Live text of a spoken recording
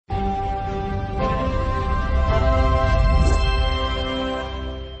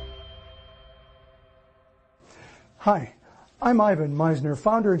Hi, I'm Ivan Misner,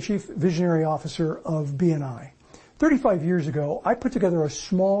 founder and chief visionary officer of BNI. 35 years ago, I put together a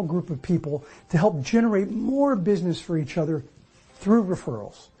small group of people to help generate more business for each other through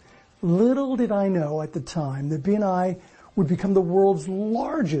referrals. Little did I know at the time that BNI would become the world's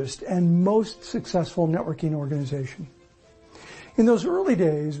largest and most successful networking organization. In those early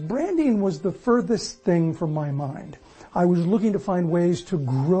days, branding was the furthest thing from my mind. I was looking to find ways to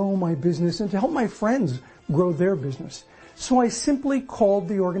grow my business and to help my friends grow their business. So I simply called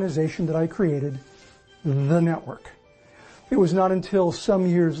the organization that I created The Network. It was not until some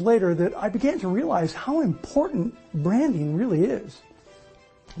years later that I began to realize how important branding really is.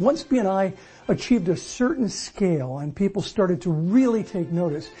 Once BNI achieved a certain scale and people started to really take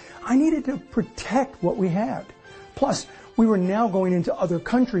notice, I needed to protect what we had. Plus, we were now going into other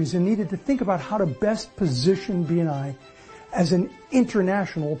countries and needed to think about how to best position BNI as an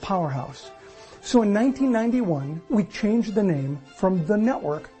international powerhouse. So in 1991, we changed the name from The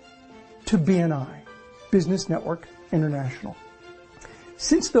Network to BNI, Business Network International.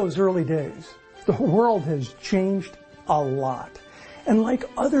 Since those early days, the world has changed a lot. And like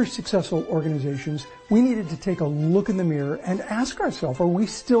other successful organizations, we needed to take a look in the mirror and ask ourselves, are we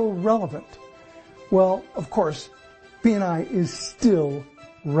still relevant? Well, of course, BNI is still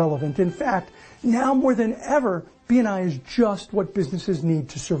relevant. In fact, now more than ever, BNI is just what businesses need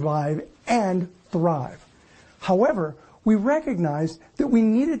to survive and thrive. However, we recognized that we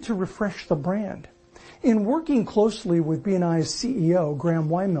needed to refresh the brand. In working closely with BNI's CEO, Graham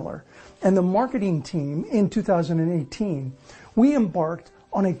Weimiller, and the marketing team in 2018, we embarked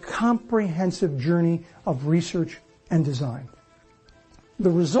on a comprehensive journey of research and design. The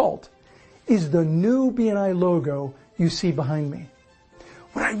result is the new BNI logo you see behind me.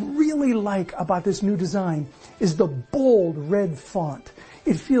 What I really like about this new design is the bold red font.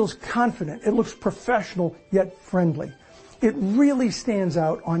 It feels confident, it looks professional yet friendly. It really stands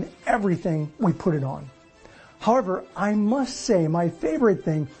out on everything we put it on. However, I must say my favorite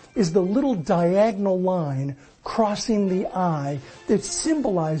thing is the little diagonal line crossing the I that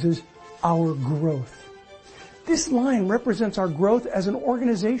symbolizes our growth. This line represents our growth as an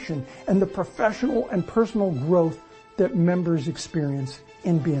organization and the professional and personal growth that members experience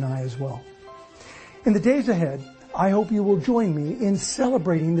in BNI as well. In the days ahead, I hope you will join me in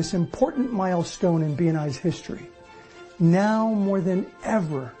celebrating this important milestone in BNI's history. Now more than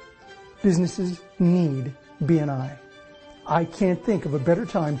ever, businesses need BNI. I can't think of a better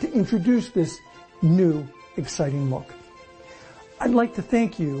time to introduce this new, exciting look. I'd like to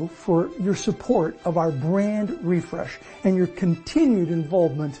thank you for your support of our brand refresh and your continued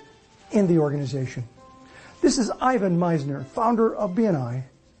involvement in the organization. This is Ivan Misner, founder of BNI.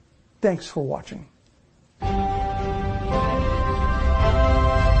 Thanks for watching.